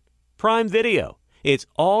password. Prime Video. It's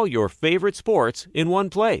all your favorite sports in one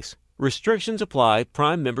place. Restrictions apply.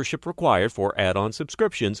 Prime membership required for add-on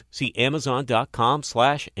subscriptions. See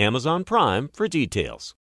Amazon.com/Amazon Prime for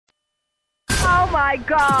details. Oh, my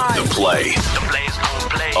God. The play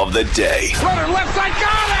of the day. Runner left side,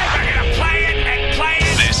 got it! They're going to play it and play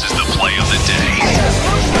it. This is the play of the day.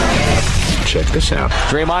 Check this out.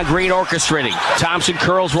 Draymond Green orchestrating. Thompson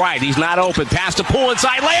curls right. He's not open. Pass to Poole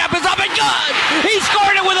inside. Layup is up and good. He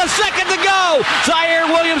scored it with a second to go.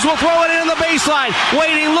 Zaire Williams will throw it in the baseline.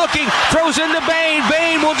 Waiting, looking, throws into Bane.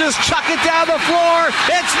 Bane will just chuck it down the floor.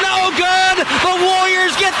 It's no good. The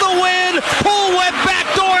Warriors get the win. Poole went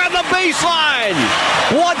backdoor on the baseline.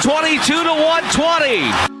 122 to 120.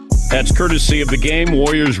 That's courtesy of the Game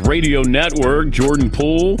Warriors Radio Network. Jordan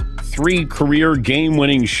Poole, 3 career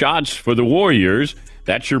game-winning shots for the Warriors.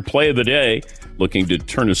 That's your play of the day. Looking to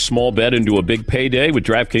turn a small bet into a big payday with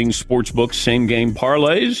DraftKings Sportsbook same-game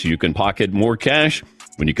parlays. You can pocket more cash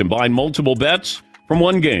when you combine multiple bets from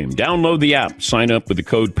one game. Download the app. Sign up with the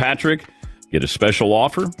code Patrick. Get a special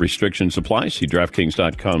offer. Restrictions apply. See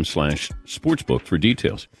DraftKings.com/sportsbook for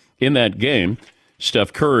details. In that game,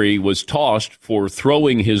 Steph Curry was tossed for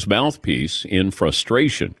throwing his mouthpiece in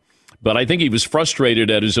frustration. But I think he was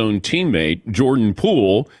frustrated at his own teammate, Jordan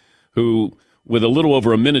Poole, who, with a little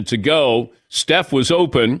over a minute to go, Steph was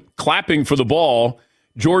open, clapping for the ball.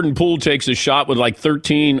 Jordan Poole takes a shot with like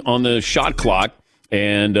 13 on the shot clock.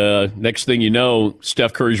 And next thing you know,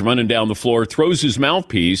 Steph Curry's running down the floor, throws his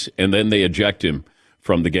mouthpiece, and then they eject him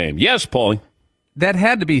from the game. Yes, Paulie? That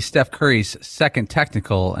had to be Steph Curry's second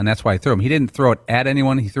technical, and that's why he threw him. He didn't throw it at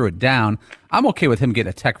anyone. He threw it down. I'm okay with him getting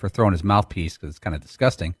a tech for throwing his mouthpiece because it's kind of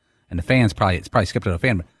disgusting. And the fans it's probably skipped at a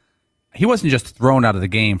fan. But he wasn't just thrown out of the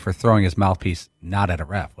game for throwing his mouthpiece not at a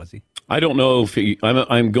ref, was he? I don't know if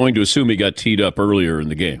I'm going to assume he got teed up earlier in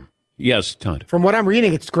the game. Yes, Todd. From what I'm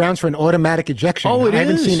reading, it's grounds for an automatic ejection. Oh, I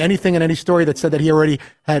haven't seen anything in any story that said that he already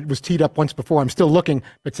was teed up once before. I'm still looking,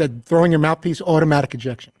 but said throwing your mouthpiece, automatic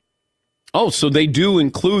ejection. Oh, so they do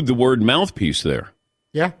include the word mouthpiece there.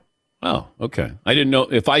 Yeah. Oh, okay. I didn't know.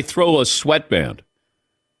 If I throw a sweatband.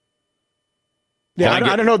 Yeah,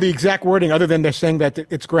 I don't know the exact wording other than they're saying that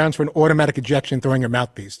it's grounds for an automatic ejection throwing your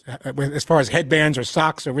mouthpiece. As far as headbands or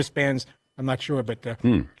socks or wristbands, I'm not sure, but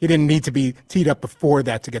he didn't need to be teed up before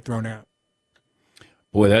that to get thrown out.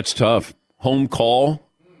 Boy, that's tough. Home call,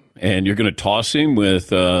 and you're going to toss him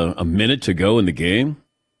with a minute to go in the game?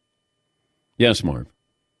 Yes, Marv.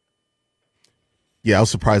 Yeah, I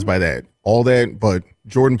was surprised by that. All that, but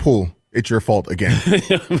Jordan Poole, it's your fault again.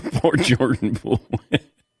 Poor Jordan Poole.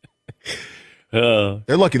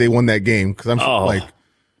 They're lucky they won that game because I'm like,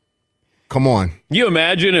 come on. Can you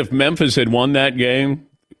imagine if Memphis had won that game?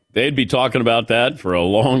 They'd be talking about that for a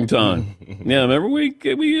long time. Yeah, remember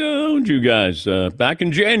we owned you guys back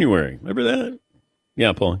in January. Remember that?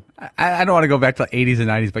 Yeah, Paul. I don't want to go back to the 80s and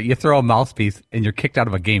 90s, but you throw a mouthpiece and you're kicked out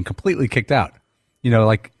of a game, completely kicked out. You know,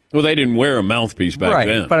 like. Well, they didn't wear a mouthpiece back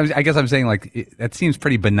then. But I guess I'm saying, like, that seems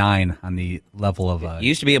pretty benign on the level of... You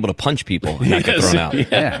used to be able to punch people and not get thrown out.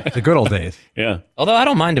 Yeah, the good old days. Yeah. Although I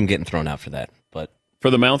don't mind him getting thrown out for that. But for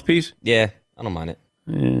the mouthpiece? Yeah, I don't mind it.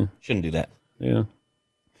 Yeah. Shouldn't do that. Yeah.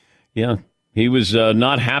 Yeah. He was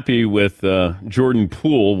not happy with Jordan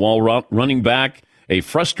Poole while running back. A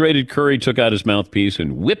frustrated Curry took out his mouthpiece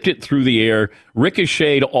and whipped it through the air,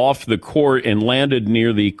 ricocheted off the court, and landed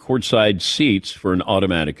near the courtside seats for an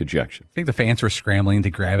automatic ejection. I think the fans were scrambling to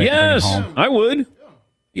grab it. Yes, and bring it home. I would.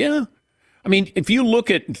 Yeah. I mean, if you look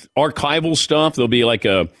at archival stuff, there'll be like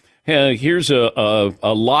here's a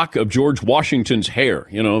lock of George Washington's hair,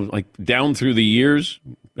 you know, like down through the years.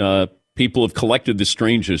 People have collected the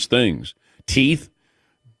strangest things. Teeth.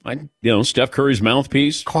 Steph Curry's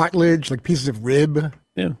mouthpiece. Cartilage, like pieces of rib.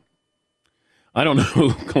 Yeah. I don't know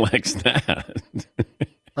who collects that.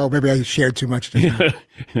 Oh, maybe I shared too much. Yes.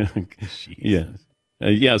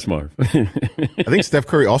 Yes, Marv. I think Steph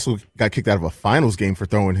Curry also got kicked out of a finals game for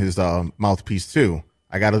throwing his mouthpiece, too.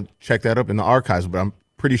 I got to check that up in the archives, but I'm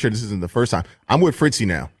pretty sure this isn't the first time. I'm with Fritzy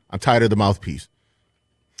now. I'm tired of the mouthpiece.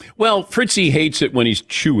 Well, Fritzy hates it when he's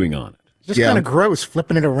chewing on it. Just kind of gross,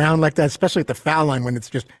 flipping it around like that, especially at the foul line when it's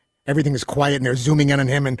just everything is quiet and they're zooming in on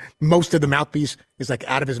him and most of the mouthpiece is like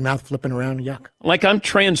out of his mouth flipping around. Yuck. Like I'm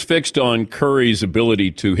transfixed on Curry's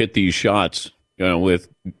ability to hit these shots, with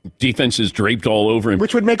defenses draped all over him.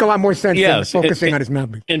 Which would make a lot more sense than focusing on his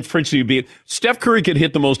mouthpiece. And Fritzy would be, Steph Curry could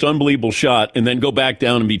hit the most unbelievable shot and then go back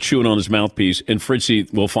down and be chewing on his mouthpiece, and Fritzy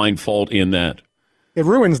will find fault in that. It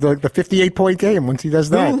ruins the 58-point game once he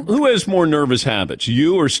does that. Who has more nervous habits,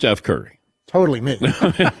 you or Steph Curry? Totally me.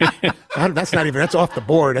 That's off the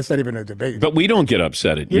board. That's not even a debate. But we don't get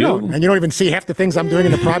upset at you. Don't. And you don't even see half the things I'm doing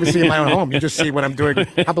in the privacy of my own home. You just see what I'm doing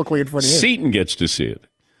publicly in front of you. Seton gets to see it.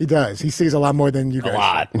 He does. He sees a lot more than you guys. A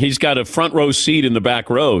lot. He's got a front row seat in the back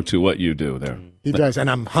row to what you do there. He does. And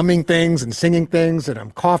I'm humming things and singing things and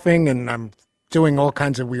I'm coughing and I'm doing all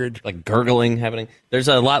kinds of weird, like gurgling happening. There's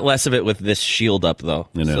a lot less of it with this shield up, though.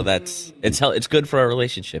 So it's good for our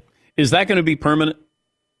relationship. Is that going to be permanent?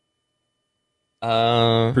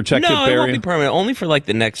 Protective no, barrier? it won't be permanent. Only for like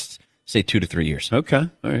the next, say, 2 to 3 years. Okay.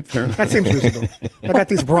 All right. Fair enough. That seems reasonable. I got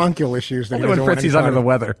these bronchial issues. That Only when Fritzy's under the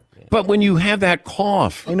weather. But when you have that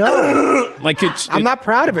cough, I know. I'm not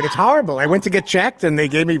proud of it. It's horrible. I went to get checked, and they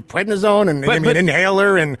gave me prednisone, and they gave me an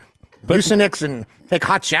inhaler, and Mucinex, and take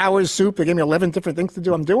hot showers, soup. They gave me 11 different things to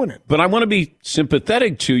do. I'm doing it. But I want to be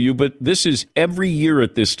sympathetic to you, but this is every year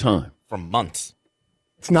at this time. For months.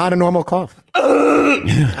 It's not a normal cough.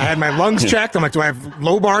 I had my lungs checked. I'm like, do I have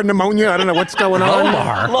lobar pneumonia? I don't know what's going on.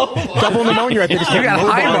 Lobar? Double pneumonia. I think it's You got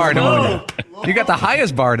high bar pneumonia. You got the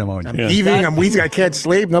highest bar pneumonia. I'm heaving. I'm wheezing. I can't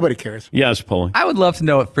sleep. Nobody cares. Yes, Paulie. I would love to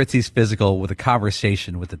know what Fritzy's physical with a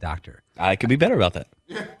conversation with the doctor. I could be better about that.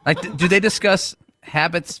 Like, do they discuss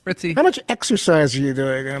habits, Fritzy? How much exercise are you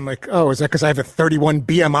doing? And I'm like, oh, is that because I have a 31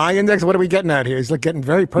 BMI index? What are we getting at here? He's like getting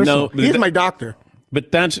very personal. No, He's my doctor. But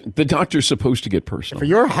the doctor's supposed to get personal. For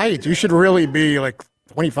your height, you should really be like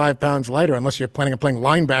 25 pounds lighter unless you're planning on playing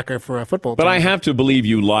linebacker for a football team. But I have to believe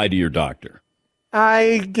you lied to your doctor.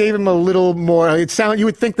 I gave him a little more. You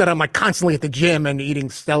would think that I'm like constantly at the gym and eating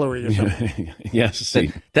celery or something. Yes,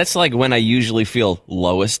 see. That's like when I usually feel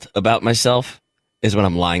lowest about myself is when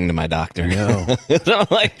I'm lying to my doctor. No.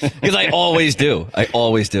 Because I always do. I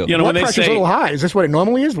always do. You know, Blood when they pressure's say, a little high. Is this what it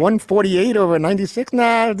normally is? 148 over 96?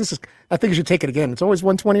 Nah, I think you should take it again. It's always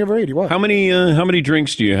 120 over 80. What? how many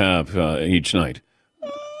drinks do you have each night?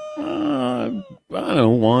 I don't know,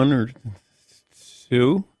 1 or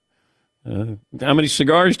 2. How many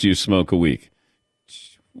cigars do you smoke a week?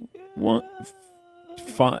 1,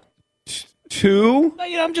 5, 2.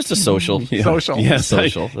 I'm just a social. Yeah. Social. Yes,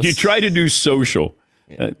 social. You try to do social.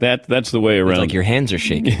 That's the way around. It's like your hands are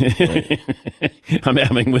shaking. I'm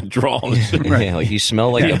having withdrawals. Yeah, like you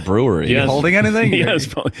smell like a brewery. Yes. Holding anything?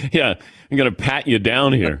 Yes. Yeah. I'm going to pat you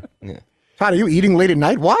down here. Todd, are you eating late at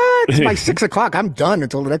night? What? It's like 6 o'clock. I'm done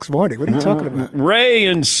until the next morning. What are you talking about? Ray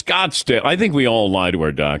in Scottsdale. I think we all lie to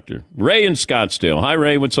our doctor. Ray in Scottsdale. Hi,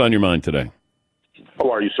 Ray. What's on your mind today?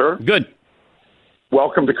 How are you, sir? Good.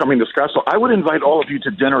 Welcome to Coming to Scottsdale. I would invite all of you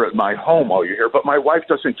to dinner at my home while you're here, but my wife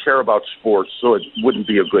doesn't care about sports, so it wouldn't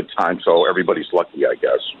be a good time, so everybody's lucky, I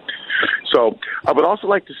guess. So I would also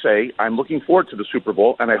like to say I'm looking forward to the Super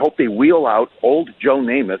Bowl, and I hope they wheel out old Joe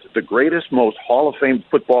Namath, the greatest, most Hall of Fame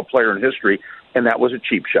football player in history, and that was a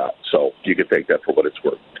cheap shot. So you can take that for what it's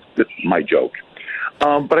worth. That's my joke.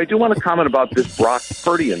 But I do want to comment about this Brock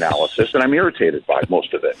Purdy analysis, and I'm irritated by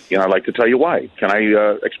most of it. I'd like to tell you why. Can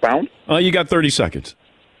I expound? You got 30 seconds.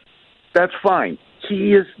 That's fine.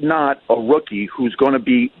 He is not a rookie who's going to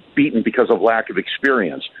be beaten because of lack of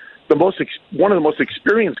experience. One of the most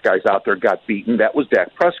experienced guys out there got beaten. That was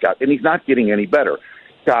Dak Prescott, and he's not getting any better.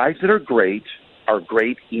 Guys that are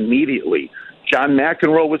great immediately. John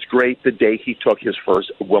McEnroe was great the day he took his first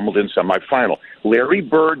Wimbledon semifinal. Larry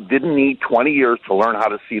Bird didn't need 20 years to learn how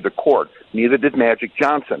to see the court. Neither did Magic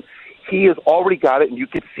Johnson. He has already got it, and you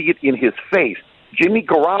can see it in his face. Jimmy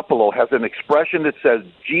Garoppolo has an expression that says,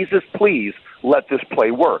 Jesus, please let this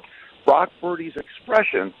play work. Brock Purdy's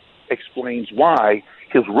expression explains why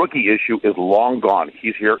his rookie issue is long gone.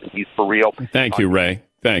 He's here. He's for real. Thank you, Ray.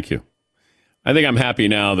 Thank you. I think I'm happy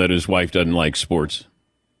now that his wife doesn't like sports.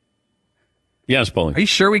 Yes, Paulie. Are you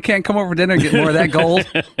sure we can't come over for dinner and get more of that gold?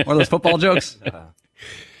 More of those football jokes?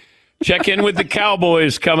 Check in with the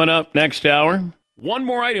Cowboys coming up next hour. One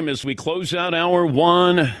more item as we close out hour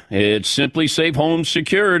one. It's Simply Safe Home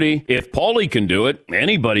Security. If Paulie can do it,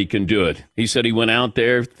 anybody can do it. He said he went out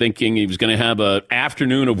there thinking he was going to have an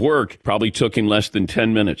afternoon of work. Probably took him less than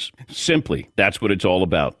 10 minutes. Simply, that's what it's all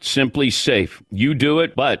about. Simply Safe. You do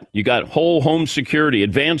it, but you got whole home security,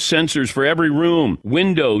 advanced sensors for every room,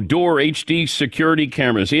 window, door, HD security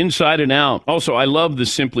cameras, inside and out. Also, I love the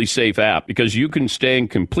Simply Safe app because you can stay in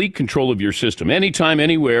complete control of your system anytime,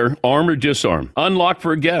 anywhere, arm or disarm. Unlock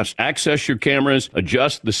for a guest. Access your cameras.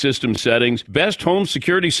 Adjust the system settings. Best home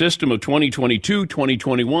security system of 2022,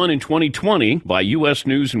 2021, and 2020 by U.S.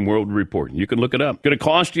 News and World Report. You can look it up. Going to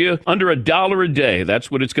cost you under $1 a day.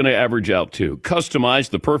 That's what it's going to average out to. Customize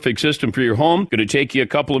the perfect system for your home. Going to take you a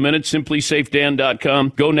couple of minutes.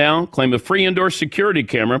 SimplySafeDan.com. Go now. Claim a free indoor security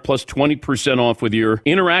camera plus 20% off with your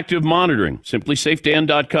interactive monitoring.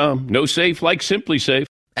 SimplySafeDan.com. No safe like Simply Safe.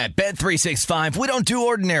 At Bet365, we don't do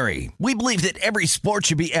ordinary. We believe that every sport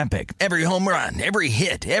should be epic. Every home run, every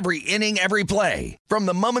hit, every inning, every play. From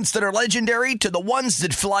the moments that are legendary to the ones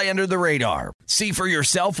that fly under the radar. See for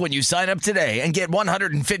yourself when you sign up today and get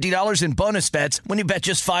 $150 in bonus bets when you bet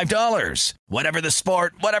just $5. Whatever the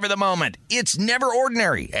sport, whatever the moment, it's never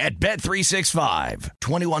ordinary at Bet365.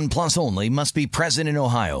 21 plus only. Must be present in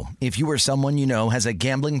Ohio. If you or someone you know has a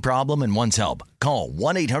gambling problem and wants help, call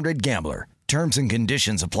 1-800-GAMBLER. Terms and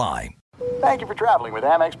conditions apply. Thank you for traveling with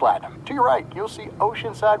Amex Platinum. To your right, you'll see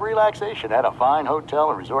oceanside relaxation at a fine hotel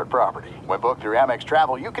and resort property. When booked through Amex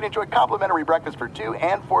Travel, you can enjoy complimentary breakfast for 2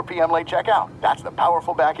 and 4 p.m. late checkout. That's the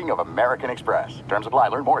powerful backing of American Express. Terms apply.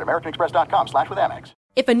 Learn more at americanexpress.com/withAmex.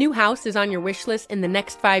 If a new house is on your wish list in the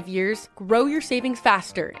next 5 years, grow your savings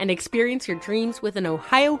faster and experience your dreams with an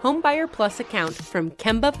Ohio Homebuyer Plus account from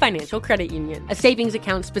Kemba Financial Credit Union. A savings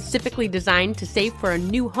account specifically designed to save for a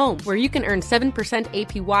new home, where you can earn 7%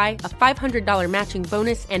 APY, a $500 matching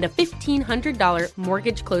bonus, and a $1,500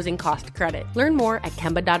 mortgage closing cost credit. Learn more at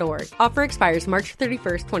Kemba.org. Offer expires March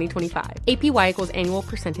 31st, 2025. APY equals annual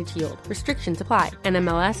percentage yield. Restrictions apply.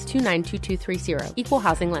 NMLS 292230. Equal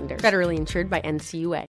housing lender. Federally insured by NCUA.